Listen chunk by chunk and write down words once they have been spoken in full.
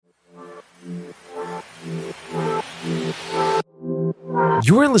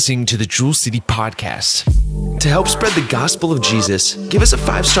You're listening to the Jewel City Podcast. To help spread the gospel of Jesus, give us a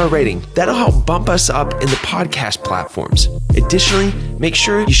 5-star rating. That'll help bump us up in the podcast platforms. Additionally, make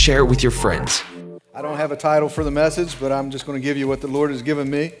sure you share it with your friends. I don't have a title for the message, but I'm just going to give you what the Lord has given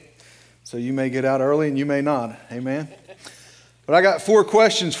me. So you may get out early and you may not. Amen. But I got 4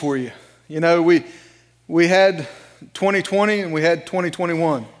 questions for you. You know, we had 2020 and we had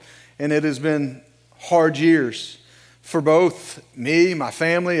 2021, and it has been hard years for both me, my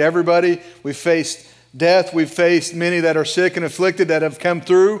family, everybody. We've faced death. We've faced many that are sick and afflicted that have come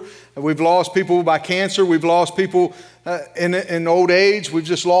through. We've lost people by cancer. We've lost people in old age. We've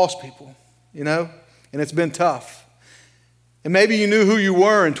just lost people, you know, and it's been tough. And maybe you knew who you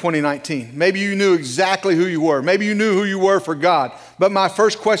were in 2019. Maybe you knew exactly who you were. Maybe you knew who you were for God. But my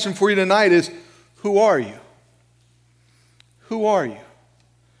first question for you tonight is, who are you? Who are you?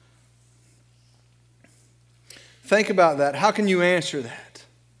 Think about that. How can you answer that?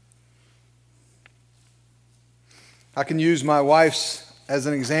 I can use my wife's as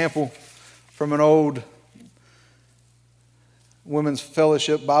an example from an old women's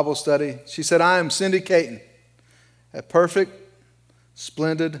fellowship Bible study. She said, I am Cindy Caton, a perfect,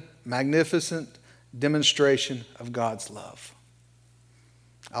 splendid, magnificent demonstration of God's love.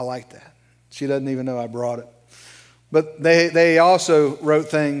 I like that. She doesn't even know I brought it. But they also wrote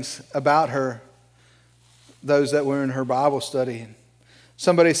things about her, those that were in her Bible study.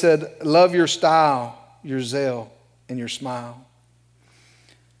 Somebody said, love your style, your zeal, and your smile.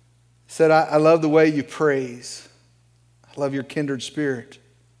 Said, I love the way you praise. I love your kindred spirit,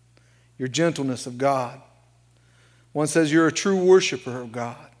 your gentleness of God. One says you're a true worshiper of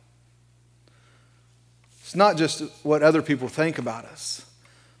God. It's not just what other people think about us,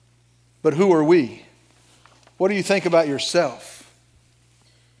 but who are we? What do you think about yourself?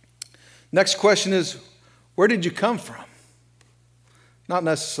 Next question is, where did you come from? Not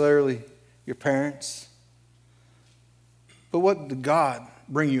necessarily your parents, but what did God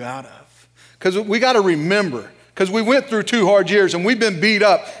bring you out of? Because we got to remember, because we went through 2 hard years and we've been beat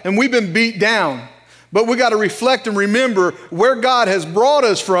up and we've been beat down. But we got to reflect and remember where God has brought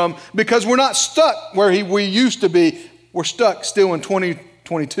us from, because we're not stuck where we used to be. We're stuck still in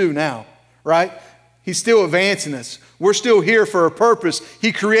 2022 now, right? He's still advancing us. We're still here for a purpose.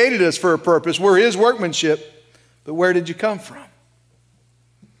 He created us for a purpose. We're His workmanship. But where did you come from?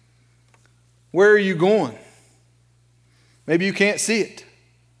 Where are you going? Maybe you can't see it.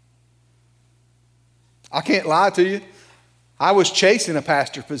 I can't lie to you. I was chasing a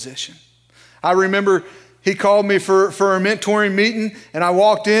pastor position. I remember he called me for a mentoring meeting, and I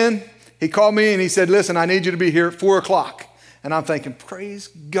walked in. He called me and he said, listen, I need you to be here at 4 o'clock. And I'm thinking, praise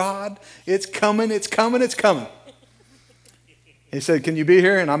God, it's coming, it's coming, it's coming. He said, can you be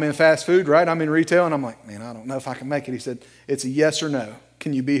here? And I'm in fast food, right? I'm in retail. And I'm like, man, I don't know if I can make it. He said, it's a yes or no.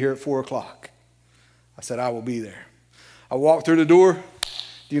 Can you be here at 4 o'clock? I said, I will be there. I walked through the door.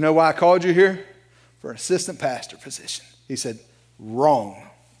 Do you know why I called you here? For an assistant pastor position. He said, wrong.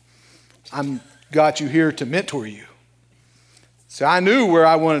 I'm got you here to mentor you. So I knew where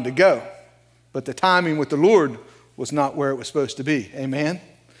I wanted to go, but the timing with the Lord was not where it was supposed to be. Amen?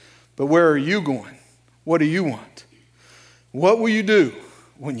 But where are you going? What do you want? What will you do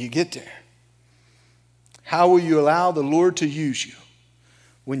when you get there? How will you allow the Lord to use you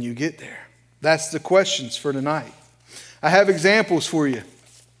when you get there? That's the questions for tonight. I have examples for you.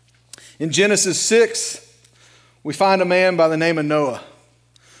 In Genesis 6, we find a man by the name of Noah.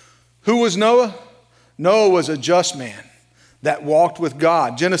 Who was Noah? Noah was a just man that walked with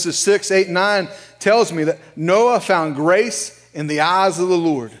God. Genesis 6, 8, 9 tells me that Noah found grace in the eyes of the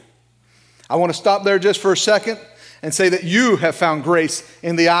Lord. I want to stop there just for a second and say that you have found grace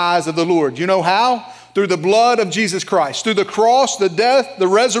in the eyes of the Lord. You know how? Through the blood of Jesus Christ. Through the cross, the death, the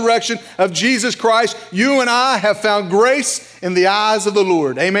resurrection of Jesus Christ, you and I have found grace in the eyes of the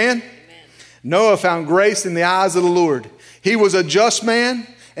Lord. Amen? Amen. Noah found grace in the eyes of the Lord. He was a just man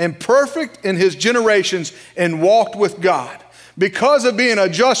and perfect in his generations and walked with God. Because of being a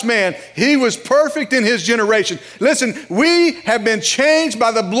just man, he was perfect in his generation. Listen, we have been changed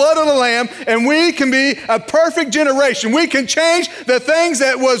by the blood of the Lamb, and we can be a perfect generation. We can change the things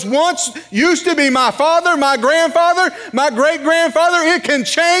that was once used to be my father, my grandfather, my great-grandfather. It can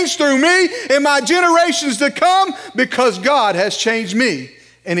change through me and my generations to come, because God has changed me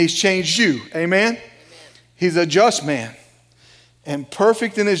and He's changed you. Amen? He's a just man and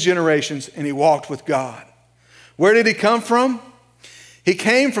perfect in his generations, and he walked with God. Where did he come from? He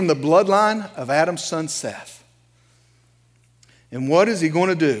came from the bloodline of Adam's son Seth. And what is he going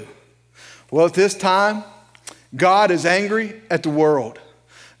to do? Well, at this time, God is angry at the world.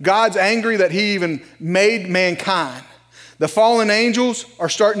 God's angry that he even made mankind. The fallen angels are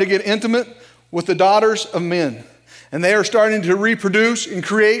starting to get intimate with the daughters of men. And they are starting to reproduce and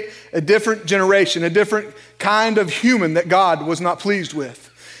create a different generation, a different kind of human that God was not pleased with.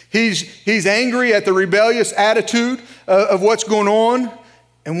 He's angry at the rebellious attitude of what's going on.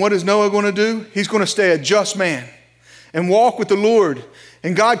 And what is Noah going to do? He's going to stay a just man and walk with the Lord.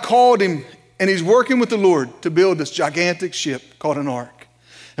 And God called him, and he's working with the Lord to build this gigantic ship called an ark.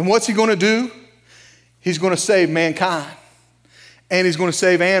 And what's he going to do? He's going to save mankind. And he's going to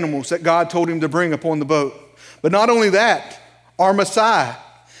save animals that God told him to bring upon the boat. But not only that, our Messiah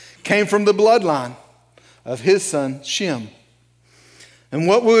came from the bloodline of his son, Shem. And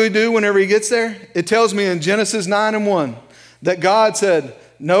what will he do whenever he gets there? It tells me in Genesis 9:1 that God said,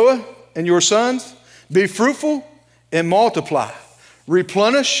 Noah and your sons, be fruitful and multiply,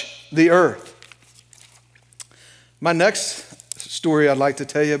 replenish the earth. My next story I'd like to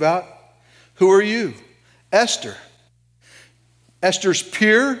tell you about, who are you? Esther. Esther's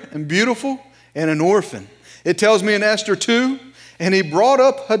pure and beautiful and an orphan. It tells me in Esther 2, and he brought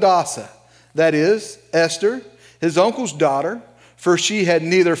up Hadassah, that is, Esther, his uncle's daughter, for she had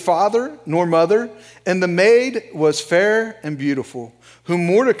neither father nor mother, and the maid was fair and beautiful, whom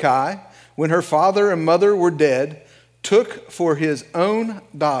Mordecai, when her father and mother were dead, took for his own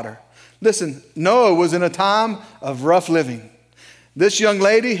daughter. Listen, Noah was in a time of rough living. This young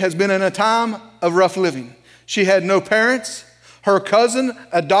lady has been in a time of rough living. She had no parents. Her cousin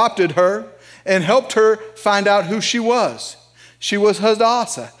adopted her and helped her find out who she was. She was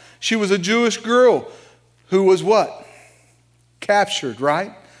Hadassah. She was a Jewish girl who was what? Captured,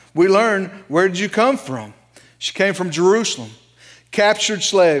 right? We learn, where did you come from? She came from Jerusalem. Captured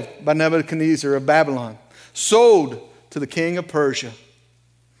slave by Nebuchadnezzar of Babylon. Sold to the king of Persia.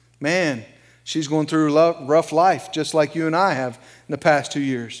 Man, she's going through a rough life, just like you and I have in the past 2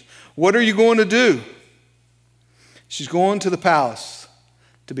 years. What are you going to do? She's going to the palace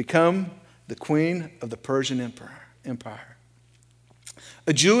to become the queen of the Persian Empire.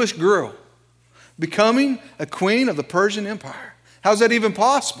 A Jewish girl becoming a queen of the Persian Empire. How's that even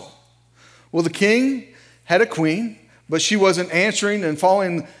possible? Well, the king had a queen, but she wasn't answering and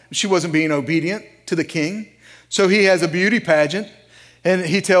following, she wasn't being obedient to the king. So he has a beauty pageant, and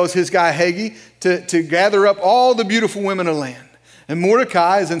he tells his guy Haggai to gather up all the beautiful women of the land. And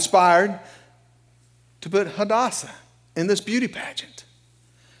Mordecai is inspired to put Hadassah in this beauty pageant.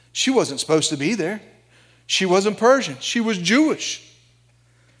 She wasn't supposed to be there. She wasn't Persian. She was Jewish.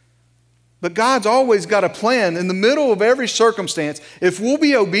 But God's always got a plan in the middle of every circumstance. If we'll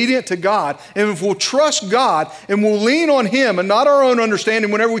be obedient to God, and if we'll trust God, and we'll lean on Him and not our own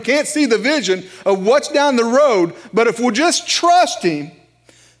understanding whenever we can't see the vision of what's down the road, but if we'll just trust Him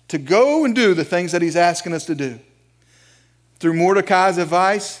to go and do the things that He's asking us to do. Through Mordecai's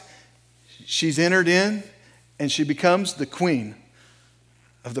advice, she's entered in, and she becomes the queen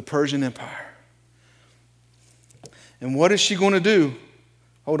of the Persian Empire. And what is she going to do?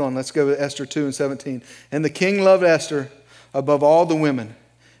 Hold on, let's go to Esther 2:17. And the king loved Esther above all the women,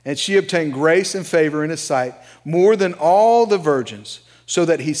 and she obtained grace and favor in his sight more than all the virgins, so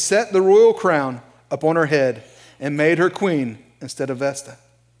that he set the royal crown upon her head and made her queen instead of Vesta.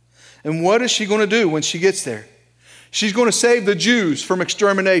 And what is she going to do when she gets there? She's going to save the Jews from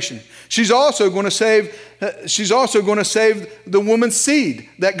extermination. She's also going to save the woman's seed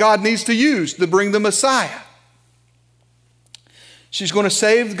that God needs to use to bring the Messiah. She's going to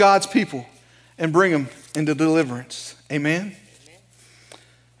save God's people and bring them into deliverance. Amen? Amen.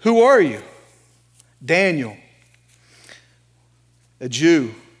 Who are you? Daniel, a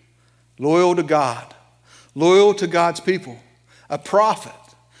Jew, loyal to God, loyal to God's people, a prophet,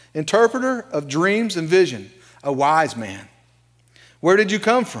 interpreter of dreams and vision, a wise man. Where did you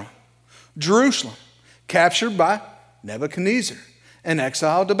come from? Jerusalem, captured by Nebuchadnezzar and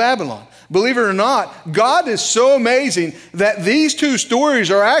exiled to Babylon. Believe it or not, God is so amazing that these two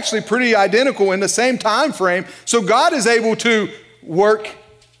stories are actually pretty identical in the same time frame. So God is able to work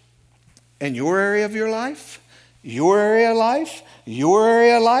in your area of your life, your area of life, your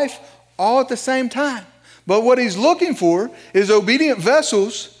area of life, all at the same time. But what He's looking for is obedient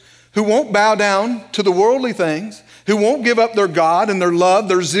vessels who won't bow down to the worldly things, who won't give up their God and their love,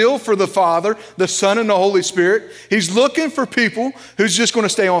 their zeal for the Father, the Son, and the Holy Spirit. He's looking for people who's just going to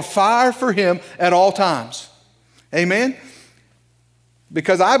stay on fire for Him at all times. Amen?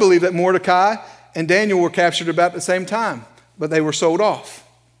 Because I believe that Mordecai and Daniel were captured about the same time, but they were sold off.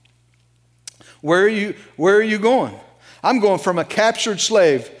 Where are you going? I'm going from a captured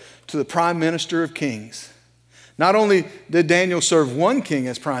slave to the prime minister of kings. Not only did Daniel serve one king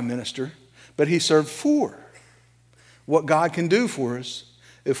as prime minister, but he served four. What God can do for us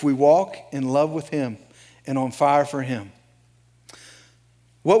if we walk in love with Him and on fire for Him.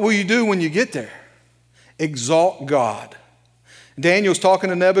 What will you do when you get there? Exalt God. Daniel's talking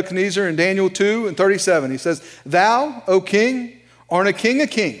to Nebuchadnezzar in Daniel 2:37. He says, thou, O king, art a king of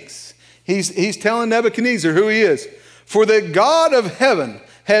kings. He's telling Nebuchadnezzar who he is. For the God of heaven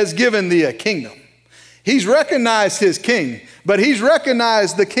has given thee a kingdom. He's recognized his king, but he's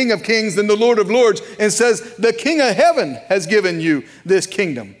recognized the King of Kings and the Lord of Lords and says, the King of heaven has given you this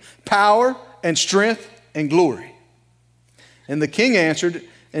kingdom, power and strength and glory. And the king answered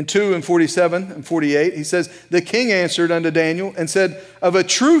in 2:47 and 48, he says, the king answered unto Daniel and said, of a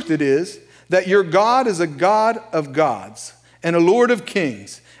truth it is that your God is a God of gods and a Lord of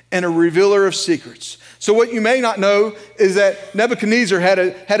kings and a revealer of secrets. So what you may not know is that Nebuchadnezzar had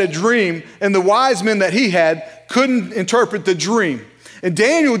a dream, and the wise men that he had couldn't interpret the dream. And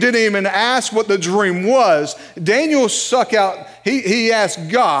Daniel didn't even ask what the dream was. Daniel he asked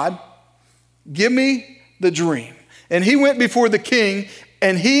God, give me the dream. And he went before the king,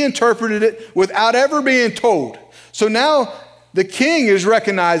 and he interpreted it without ever being told. So now the king is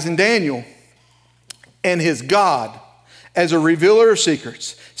recognizing Daniel and his God as a revealer of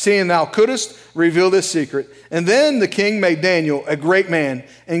secrets, seeing thou couldst reveal this secret. And then the king made Daniel a great man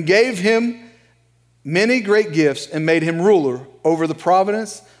and gave him many great gifts and made him ruler over the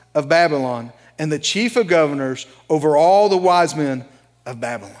province of Babylon and the chief of governors over all the wise men of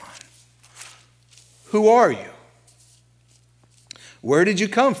Babylon. Who are you? Where did you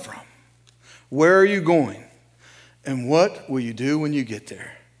come from? Where are you going? And what will you do when you get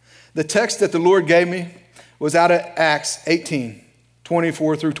there? The text that the Lord gave me was out of Acts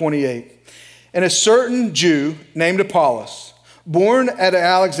 18:24 through 28. And a certain Jew named Apollos, born at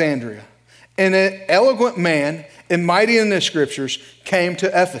Alexandria, and an eloquent man and mighty in the scriptures, came to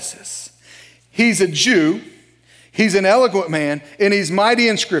Ephesus. He's a Jew, he's an eloquent man, and he's mighty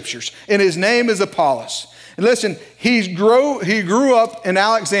in scriptures, and his name is Apollos. And listen, he grew up in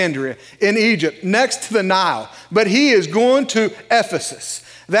Alexandria in Egypt, next to the Nile, but he is going to Ephesus.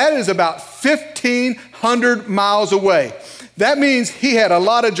 That is about 1,500 miles away. That means he had a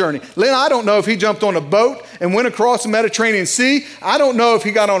lot of journey. Lynn, I don't know if he jumped on a boat and went across the Mediterranean Sea. I don't know if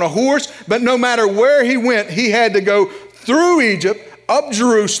he got on a horse, but no matter where he went, he had to go through Egypt, up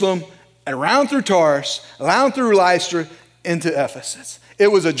Jerusalem, and around through Taurus, around through Lystra, into Ephesus. It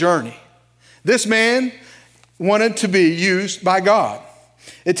was a journey. This man wanted to be used by God.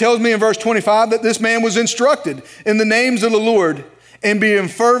 It tells me in verse 25 that this man was instructed in the names of the Lord and being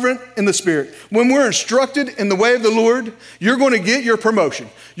fervent in the Spirit. When we're instructed in the way of the Lord, you're going to get your promotion.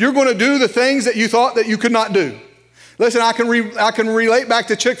 You're going to do the things that you thought that you could not do. Listen, I can relate back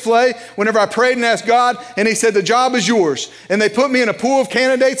to Chick-fil-A whenever I prayed and asked God, and he said, the job is yours. And they put me in a pool of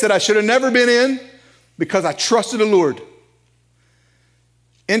candidates that I should have never been in because I trusted the Lord.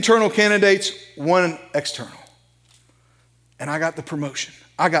 Internal candidates, one external. And I got the promotion.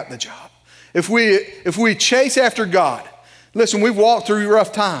 I got the job. If we chase after God, listen, we've walked through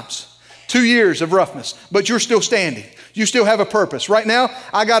rough times, 2 years of roughness, but you're still standing. You still have a purpose. Right now,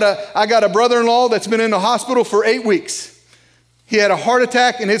 I got a brother-in-law that's been in the hospital for 8 weeks. He had a heart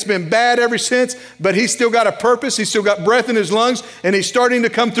attack, and it's been bad ever since, but he's still got a purpose. He's still got breath in his lungs, and he's starting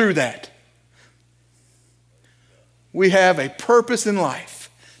to come through that. We have a purpose in life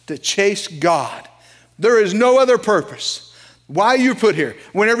to chase God. There is no other purpose. Why you're put here.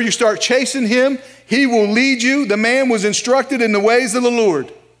 Whenever you start chasing him, he will lead you. The man was instructed in the ways of the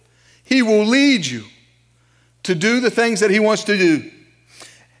Lord. He will lead you to do the things that he wants to do.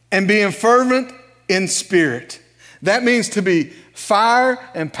 And being fervent in spirit. That means to be fire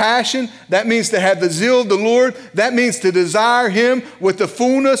and passion. That means to have the zeal of the Lord. That means to desire him with the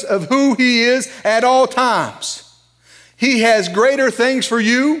fullness of who he is at all times. He has greater things for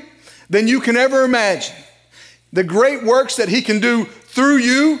you than you can ever imagine. The great works that he can do through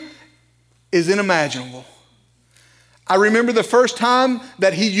you is unimaginable. I remember the first time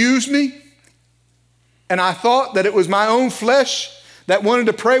that he used me, and I thought that it was my own flesh that wanted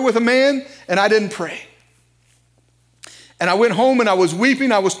to pray with a man, and I didn't pray. And I went home and I was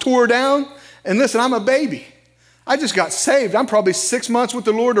weeping, I was tore down, and listen, I'm a baby. I just got saved. I'm probably 6 months with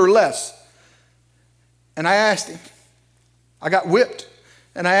the Lord or less. And I asked him, I got whipped,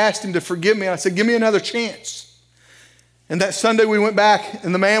 and I asked him to forgive me. I said, give me another chance. And that Sunday we went back,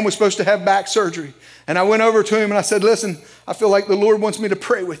 and the man was supposed to have back surgery. And I went over to him and I said, listen, I feel like the Lord wants me to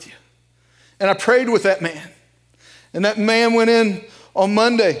pray with you. And I prayed with that man. And that man went in on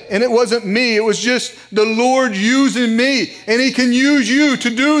Monday. And it wasn't me. It was just the Lord using me. And he can use you to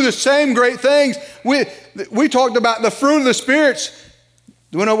do the same great things. We talked about the fruit of the spirits.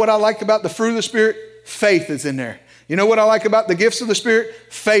 Do you know what I like about the fruit of the Spirit? Faith is in there. You know what I like about the gifts of the Spirit?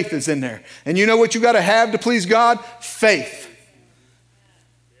 Faith is in there. And you know what you got to have to please God? Faith.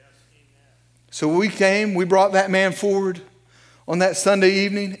 So we brought that man forward on that Sunday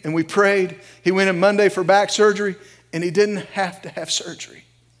evening, and we prayed. He went in Monday for back surgery, and he didn't have to have surgery.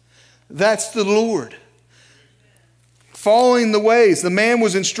 That's the Lord. Following the ways. The man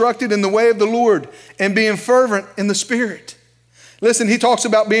was instructed in the way of the Lord and being fervent in the Spirit. Listen, he talks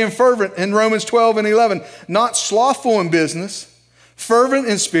about being fervent in Romans 12 and 11. Not slothful in business, fervent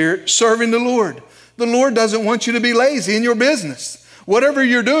in spirit, serving the Lord. The Lord doesn't want you to be lazy in your business. Whatever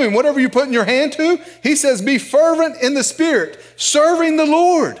you're doing, whatever you're putting your hand to, he says be fervent in the Spirit, serving the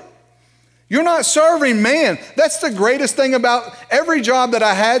Lord. You're not serving man. That's the greatest thing about every job that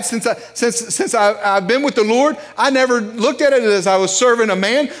I had since I've been with the Lord. I never looked at it as I was serving a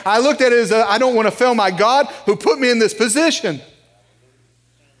man. I looked at it as I don't want to fail my God who put me in this position.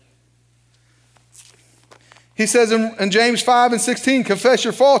 He says in James 5 and 16, confess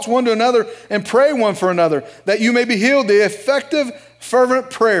your faults one to another and pray one for another, that you may be healed. The effective, fervent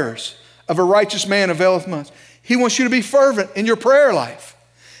prayers of a righteous man availeth much. He wants you to be fervent in your prayer life.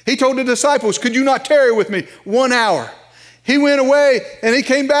 He told the disciples, could you not tarry with me 1 hour? He went away and he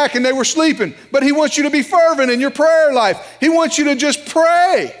came back and they were sleeping. But he wants you to be fervent in your prayer life. He wants you to just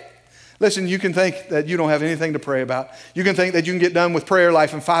pray. Listen, you can think that you don't have anything to pray about. You can think that you can get done with prayer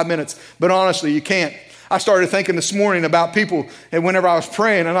life in 5 minutes. But honestly, you can't. I started thinking this morning about people, and whenever I was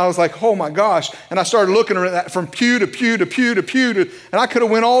praying, and I was like, oh my gosh. And I started looking at that from pew to pew to pew to pew to, and I could have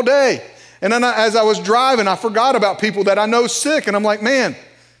went all day. And then as I was driving, I forgot about people that I know sick, and I'm like, man,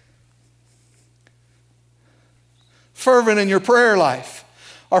 fervent in your prayer life.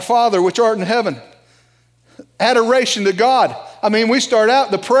 Our Father, which art in heaven. Adoration to God. I mean, we start out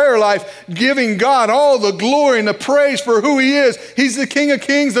the prayer life giving God all the glory and the praise for who he is. He's the King of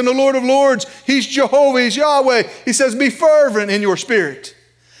Kings and the Lord of Lords. He's Jehovah, he's Yahweh. He says, be fervent in your spirit.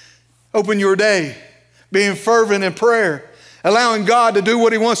 Open your day, being fervent in prayer, allowing God to do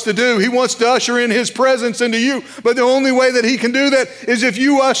what he wants to do. He wants to usher in his presence into you. But the only way that he can do that is if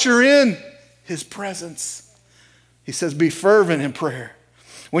you usher in his presence. He says, be fervent in prayer.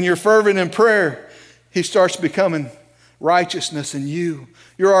 When you're fervent in prayer, he starts becoming righteousness in you.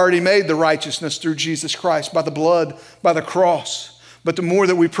 You're already made the righteousness through Jesus Christ by the blood, by the cross. But the more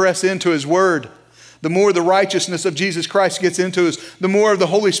that we press into his word, the more the righteousness of Jesus Christ gets into us, the more of the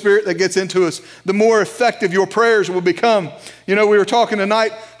Holy Spirit that gets into us, the more effective your prayers will become. You know, we were talking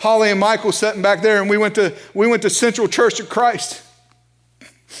tonight, Holly and Michael sitting back there, and we went to Central Church of Christ.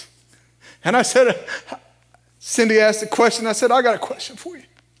 And I said, Cindy asked a question. I said, I got a question for you.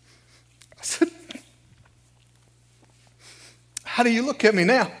 I said, how do you look at me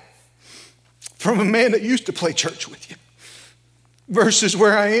now from a man that used to play church with you versus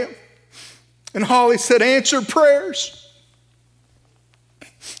where I am? And Holly said, answered prayers.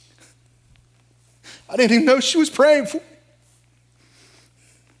 I didn't even know she was praying for me.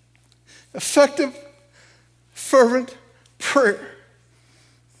 Effective, fervent prayer.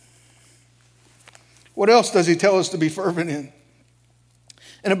 What else does he tell us to be fervent in?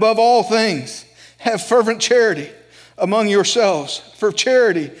 And above all things, have fervent charity among yourselves, for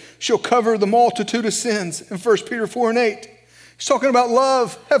charity shall cover the multitude of sins in 1 Peter 4 and 8. He's talking about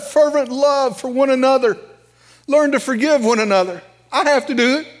love. Have fervent love for one another. Learn to forgive one another. I have to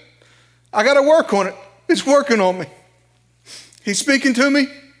do it. I got to work on it. It's working on me. He's speaking to me.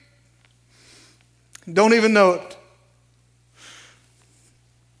 Don't even know it.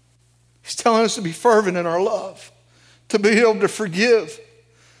 He's telling us to be fervent in our love, to be able to forgive.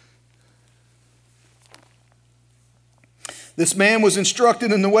 This man was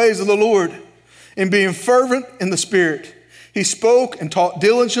instructed in the ways of the Lord, in being fervent in the Spirit. He spoke and taught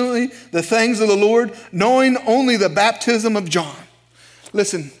diligently the things of the Lord, knowing only the baptism of John.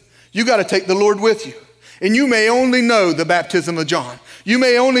 Listen, you got to take the Lord with you. And you may only know the baptism of John. You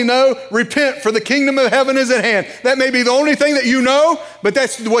may only know, repent, for the kingdom of heaven is at hand. That may be the only thing that you know, but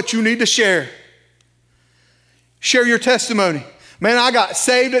that's what you need to share. Share your testimony. Man, I got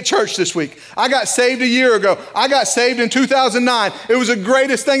saved at church this week. I got saved a year ago. I got saved in 2009. It was the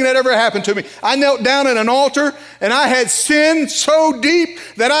greatest thing that ever happened to me. I knelt down at an altar and I had sinned so deep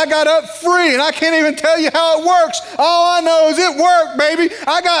that I got up free, and I can't even tell you how it works. All I know is it worked, baby.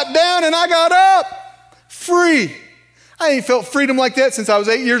 I got down and I got up free. I ain't felt freedom like that since I was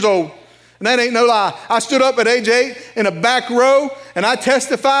 8 years old. And that ain't no lie. I stood up at age 8 in a back row and I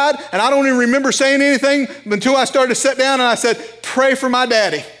testified, and I don't even remember saying anything until I started to sit down and I said, pray for my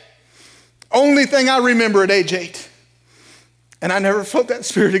daddy. Only thing I remember at age 8. And I never felt that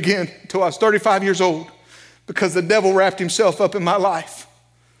spirit again until I was 35 years old, because the devil wrapped himself up in my life.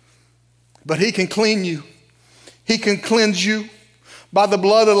 But he can clean you. He can cleanse you. By the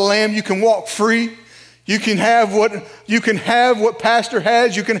blood of the Lamb, you can walk free. You can have what Pastor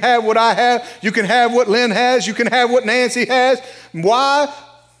has. You can have what I have. You can have what Lynn has. You can have what Nancy has. Why?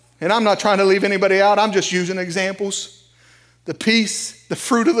 And I'm not trying to leave anybody out. I'm just using examples. The peace, the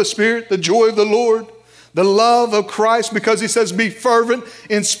fruit of the Spirit, the joy of the Lord, the love of Christ, because he says be fervent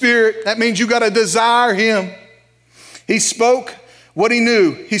in spirit. That means you got to desire him. He spoke what he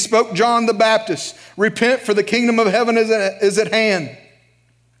knew. He spoke John the Baptist. Repent, for the kingdom of heaven is at hand.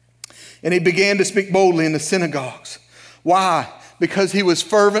 And he began to speak boldly in the synagogues. Why? Because he was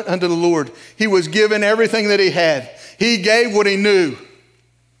fervent unto the Lord. He was given everything that he had. He gave what he knew.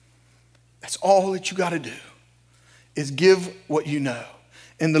 That's all that you got to do, is give what you know.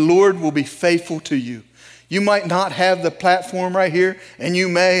 And the Lord will be faithful to you. You might not have the platform right here, and you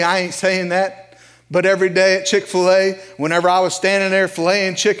may, I ain't saying that, but every day at Chick-fil-A, whenever I was standing there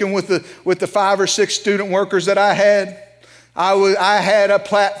filleting chicken with the 5 or 6 student workers that I had, I had a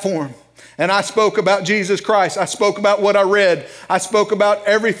platform. And I spoke about Jesus Christ. I spoke about what I read. I spoke about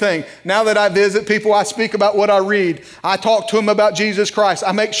everything. Now that I visit people, I speak about what I read. I talk to them about Jesus Christ.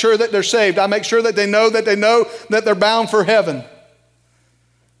 I make sure that they're saved. I make sure that they know that they're bound for heaven.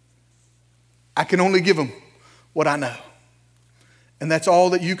 I can only give them what I know. And that's all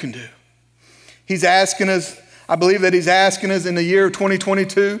that you can do. He's asking us, I believe that he's asking us in the year of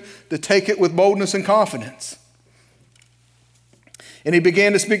 2022 to take it with boldness and confidence. And he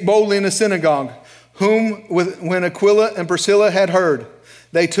began to speak boldly in the synagogue, when Aquila and Priscilla had heard,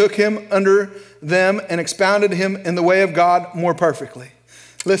 they took him under them and expounded him in the way of God more perfectly.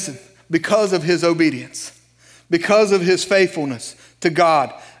 Listen, because of his obedience, because of his faithfulness to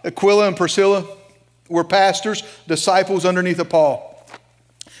God, Aquila and Priscilla were pastors, disciples underneath of Paul.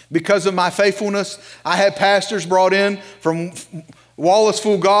 Because of my faithfulness, I had pastors brought in from Wallace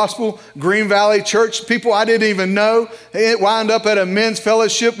Full Gospel, Green Valley Church, people I didn't even know. They wound up at a men's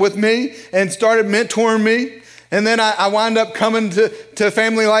fellowship with me and started mentoring me. And then I wound up coming to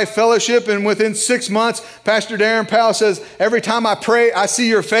Family Life Fellowship, and within 6 months, Pastor Darren Powell says, every time I pray, I see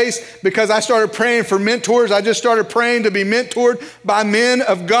your face, because I started praying for mentors. I just started praying to be mentored by men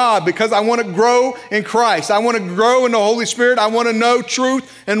of God, because I want to grow in Christ. I want to grow in the Holy Spirit. I want to know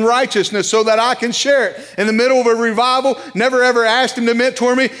truth and righteousness so that I can share it. In the middle of a revival, never ever asked him to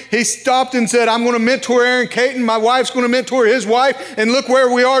mentor me. He stopped and said, I'm going to mentor Aaron Caton. My wife's going to mentor his wife. And look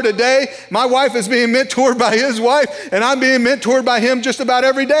where we are today. My wife is being mentored by his wife, and I'm being mentored by him just about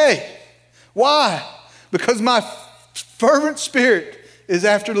every day. Why? Because my fervent spirit is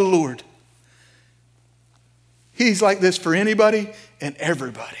after the Lord. He's like this for anybody and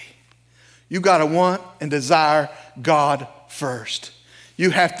everybody. You got to want and desire God first. You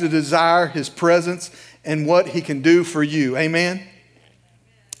have to desire his presence and what he can do for you. Amen?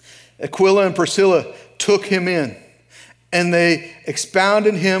 Aquila and Priscilla took him in, and they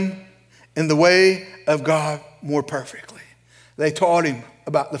expounded him in the way of God more perfectly. They taught him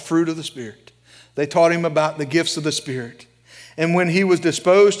about the fruit of the Spirit. They taught him about the gifts of the Spirit. And when he was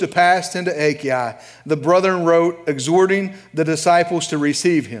disposed to pass into Achaia, the brethren wrote, exhorting the disciples to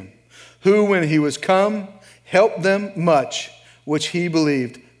receive him, who, when he was come, helped them much, which he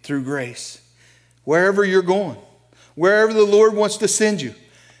believed through grace. Wherever you're going, wherever the Lord wants to send you,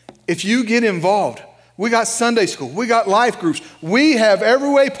 if you get involved, we got Sunday school, we got life groups, we have every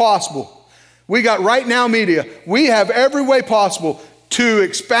way possible. We got Right Now Media. We have every way possible to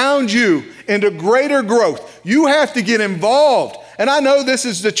expound you into greater growth. You have to get involved. And I know this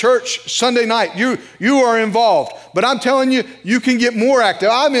is the church Sunday night. You are involved. But I'm telling you, you can get more active.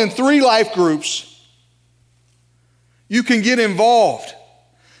 I'm in 3 life groups. You can get involved.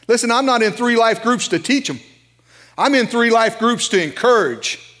 Listen, I'm not in 3 life groups to teach them. I'm in 3 life groups to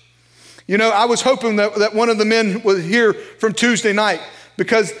encourage. You know, I was hoping that one of the men was here from Tuesday night,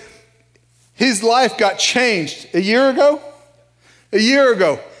 because his life got changed a year ago.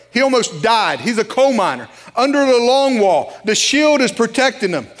 He almost died. He's a coal miner under the long wall. The shield is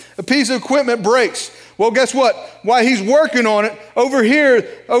protecting him. A piece of equipment breaks. Well, guess what? While he's working on it, over here,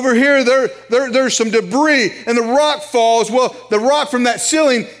 there's some debris, and the rock falls. Well, the rock from that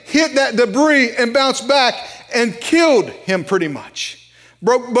ceiling hit that debris and bounced back and killed him pretty much.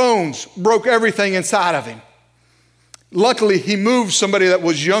 Broke bones, broke everything inside of him. Luckily, he moved somebody that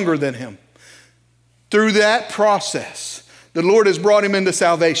was younger than him. Through that process, the Lord has brought him into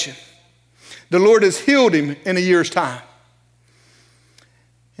salvation. The Lord has healed him in a year's time.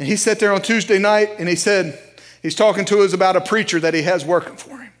 And he sat there on Tuesday night, and he said, he's talking to us about a preacher that he has working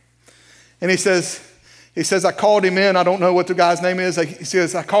for him. And he says, I called him in. I don't know what the guy's name is. He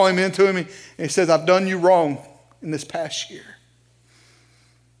says, I call him into him, and he says, I've done you wrong in this past year.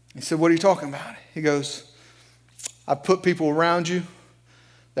 He said, what are you talking about? He goes, I've put people around you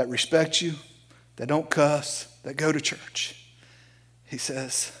that respect you, that don't cuss, that go to church. He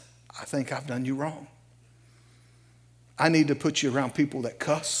says, I think I've done you wrong. I need to put you around people that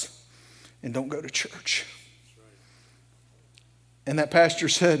cuss and don't go to church. And that pastor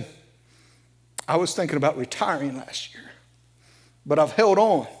said, I was thinking about retiring last year, but I've held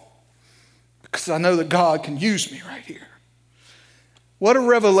on because I know that God can use me right here. What a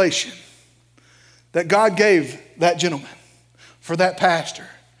revelation that God gave that gentleman for that pastor,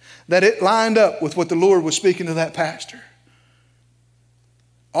 that it lined up with what the Lord was speaking to that pastor.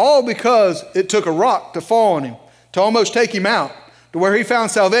 All because it took a rock to fall on him, to almost take him out, to where he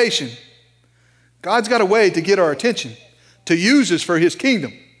found salvation. God's got a way to get our attention, to use us for his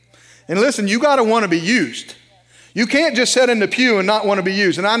kingdom. And listen, you got to want to be used. You can't just sit in the pew and not want to be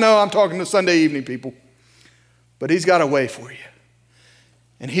used. And I know I'm talking to Sunday evening people, but he's got a way for you.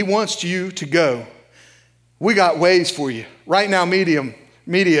 And he wants you to go. We got ways for you. Right now, media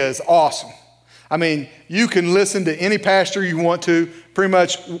is awesome. I mean, you can listen to any pastor you want to, pretty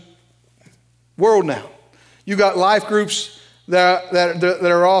much world now. You got life groups that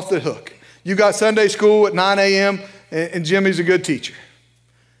are off the hook. You got Sunday school at 9 a.m. and Jimmy's a good teacher.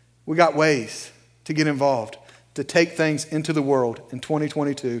 We got ways to get involved, to take things into the world in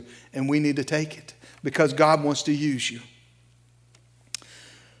 2022, and we need to take it because God wants to use you.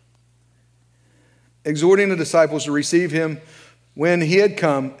 Exhorting the disciples to receive him when he had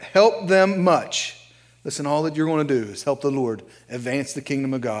come, help them much. Listen, all that you're going to do is help the Lord advance the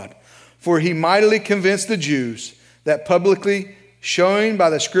kingdom of God. For he mightily convinced the Jews that publicly, showing by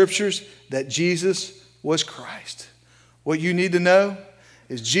the scriptures that Jesus was Christ. What you need to know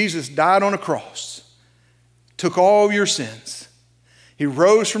is Jesus died on a cross, took all of your sins. He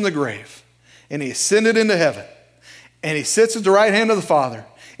rose from the grave, and he ascended into heaven. And he sits at the right hand of the Father,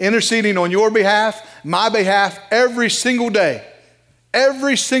 interceding on your behalf, my behalf, every single day.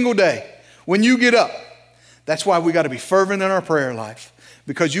 Every single day. When you get up. That's why we got to be fervent in our prayer life.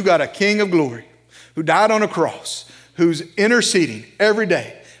 Because you got a King of glory who died on a cross, who's interceding every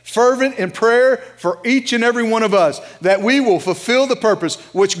day. Fervent in prayer for each and every one of us, that we will fulfill the purpose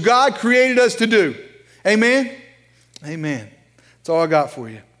which God created us to do. Amen? Amen. That's all I got for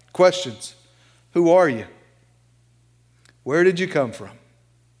you. Questions. Who are you? Where did you come from?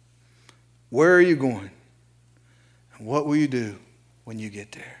 Where are you going? And what will you do when you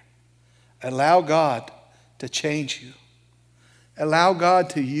get there? Allow God to change you. Allow God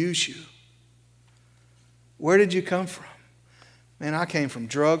to use you. Where did you come from? Man, I came from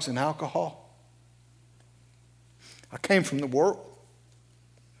drugs and alcohol. I came from the world.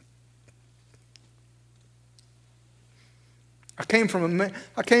 I came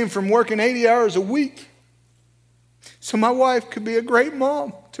from working 80 hours a week so my wife could be a great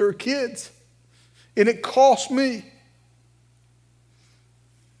mom to her kids. And it cost me.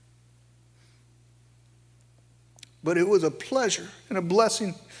 But it was a pleasure and a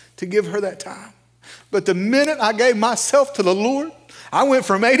blessing to give her that time. But the minute I gave myself to the Lord, I went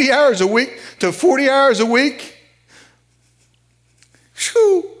from 80 hours a week to 40 hours a week.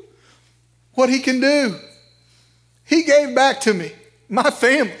 Whew, what he can do. He gave back to me, my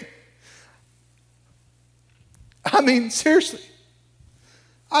family. I mean, seriously,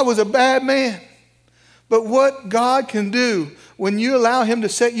 I was a bad man. But what God can do when you allow him to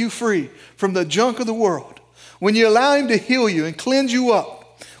set you free from the junk of the world, when you allow him to heal you and cleanse you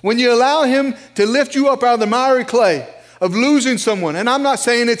up, when you allow him to lift you up out of the miry clay of losing someone. And I'm not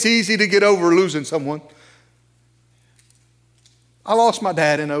saying it's easy to get over losing someone. I lost my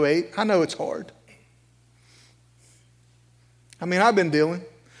dad in 2008. I know it's hard. I mean, I've been dealing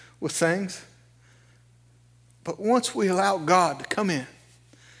with things. But once we allow God to come in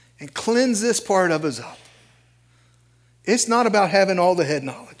and cleanse this part of us up, it's not about having all the head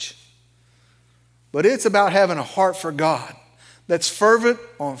knowledge. But it's about having a heart for God that's fervent,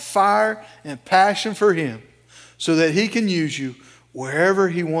 on fire, and passion for him so that he can use you wherever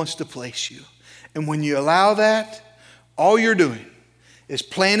he wants to place you. And when you allow that, all you're doing is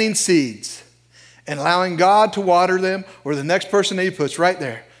planting seeds and allowing God to water them, or the next person that he puts right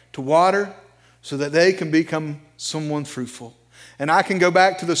there to water so that they can become someone fruitful. And I can go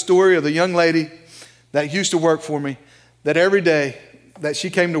back to the story of the young lady that used to work for me, that every day that she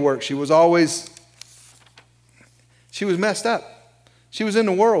came to work, she was messed up. She was in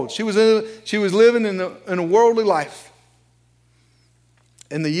the world. She was living in a worldly life.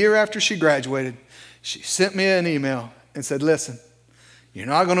 And the year after she graduated, she sent me an email and said, listen, you're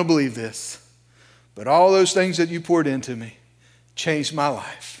not going to believe this, but all those things that you poured into me changed my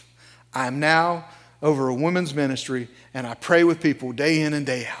life. I'm now over a women's ministry, and I pray with people day in and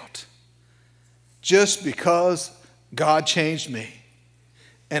day out. Just because God changed me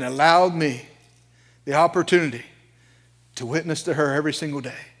and allowed me the opportunity to witness to her every single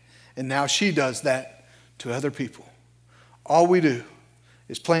day. And now she does that to other people. All we do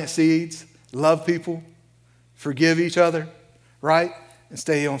is plant seeds, love people, forgive each other, right? And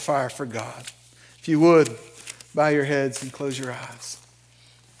stay on fire for God. If you would, bow your heads and close your eyes.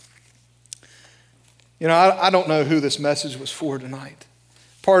 You know, I don't know who this message was for tonight.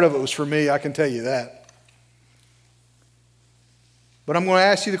 Part of it was for me, I can tell you that. But I'm going to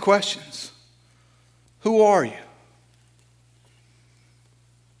ask you the questions. Who are you?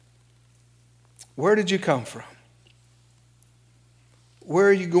 Where did you come from? Where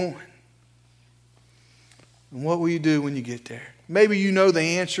are you going? And what will you do when you get there? Maybe you know the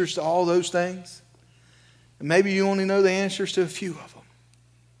answers to all those things. And maybe you only know the answers to a few of them.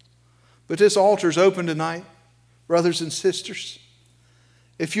 But this altar is open tonight, brothers and sisters.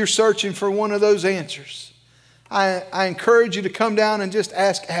 If you're searching for one of those answers, I encourage you to come down and just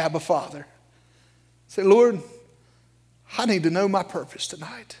ask Abba, Father. Say, Lord, I need to know my purpose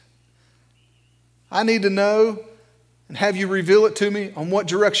tonight. I need to know and have you reveal it to me on what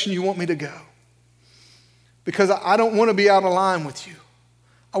direction you want me to go. Because I don't want to be out of line with you.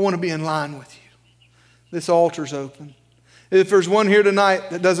 I want to be in line with you. This altar's open. If there's one here tonight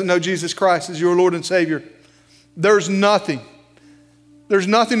that doesn't know Jesus Christ as your Lord and Savior, there's nothing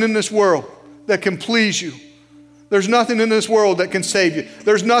in this world that can please you. There's nothing in this world that can save you.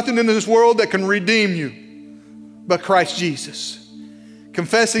 There's nothing in this world that can redeem you but Christ Jesus.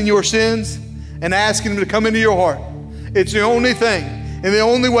 Confessing your sins and asking Him to come into your heart. It's the only thing and the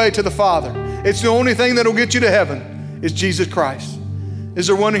only way to the Father. It's the only thing that will get you to heaven is Jesus Christ. Is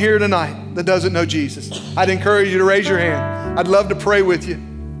there one here tonight that doesn't know Jesus? I'd encourage you to raise your hand. I'd love to pray with you.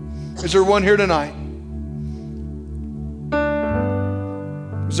 Is there one here tonight?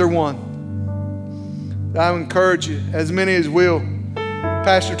 Is there one? I would encourage you, as many as will.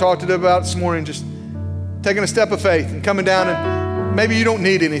 Pastor talked about this morning, just taking a step of faith and coming down, and maybe you don't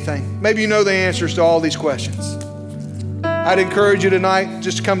need anything. Maybe you know the answers to all these questions. I'd encourage you tonight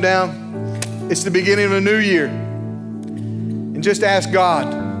just to come down. It's the beginning of a new year. And just ask God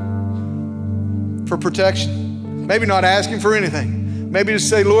for protection. Maybe not ask Him for anything. Maybe just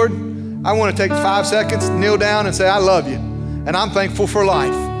say, Lord, I want to take 5 seconds, kneel down and say, I love you. And I'm thankful for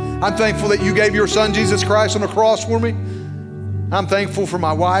life. I'm thankful that you gave your Son, Jesus Christ, on the cross for me. I'm thankful for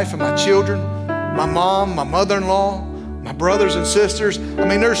my wife and my children, my mom, my mother-in-law, my brothers and sisters. I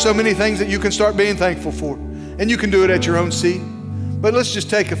mean, there's so many things that you can start being thankful for. And you can do it at your own seat. But let's just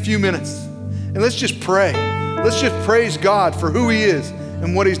take a few minutes and let's just pray. Let's just praise God for who He is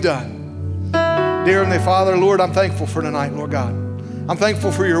and what He's done. Dear Heavenly Father, Lord, I'm thankful for tonight, Lord God. I'm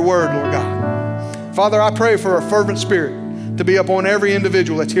thankful for your word, Lord God. Father, I pray for a fervent spirit to be upon every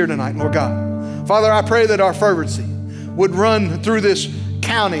individual that's here tonight, Lord God. Father, I pray that our fervency would run through this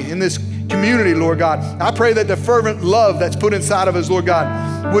county, in this community, Lord God. I pray that the fervent love that's put inside of us, Lord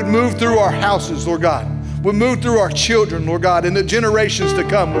God, would move through our houses, Lord God. Would move through our children, Lord God, and the generations to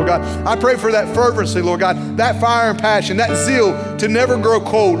come, Lord God. I pray for that fervency, Lord God, that fire and passion, that zeal to never grow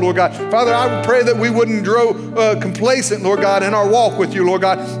cold, Lord God. Father, I would pray that we wouldn't grow complacent, Lord God, in our walk with you, Lord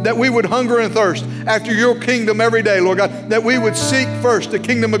God, that we would hunger and thirst after your kingdom every day, Lord God, that we would seek first the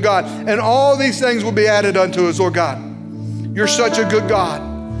kingdom of God, and all these things will be added unto us, Lord God. You're such a good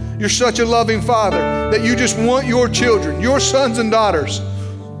God. You're such a loving Father that you just want your children, your sons and daughters,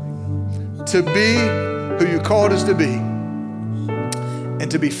 to be who you called us to be,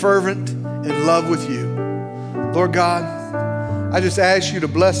 and to be fervent in love with you. Lord God, I just ask you to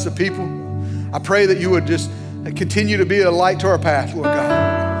bless the people. I pray that you would just continue to be a light to our path, Lord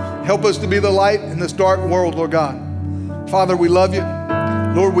God. Help us to be the light in this dark world, Lord God. Father, we love you.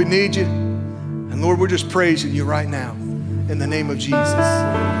 Lord, we need you. And Lord, we're just praising you right now in the name of Jesus,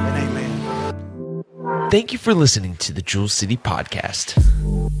 and amen. Thank you for listening to the Jewel City Podcast.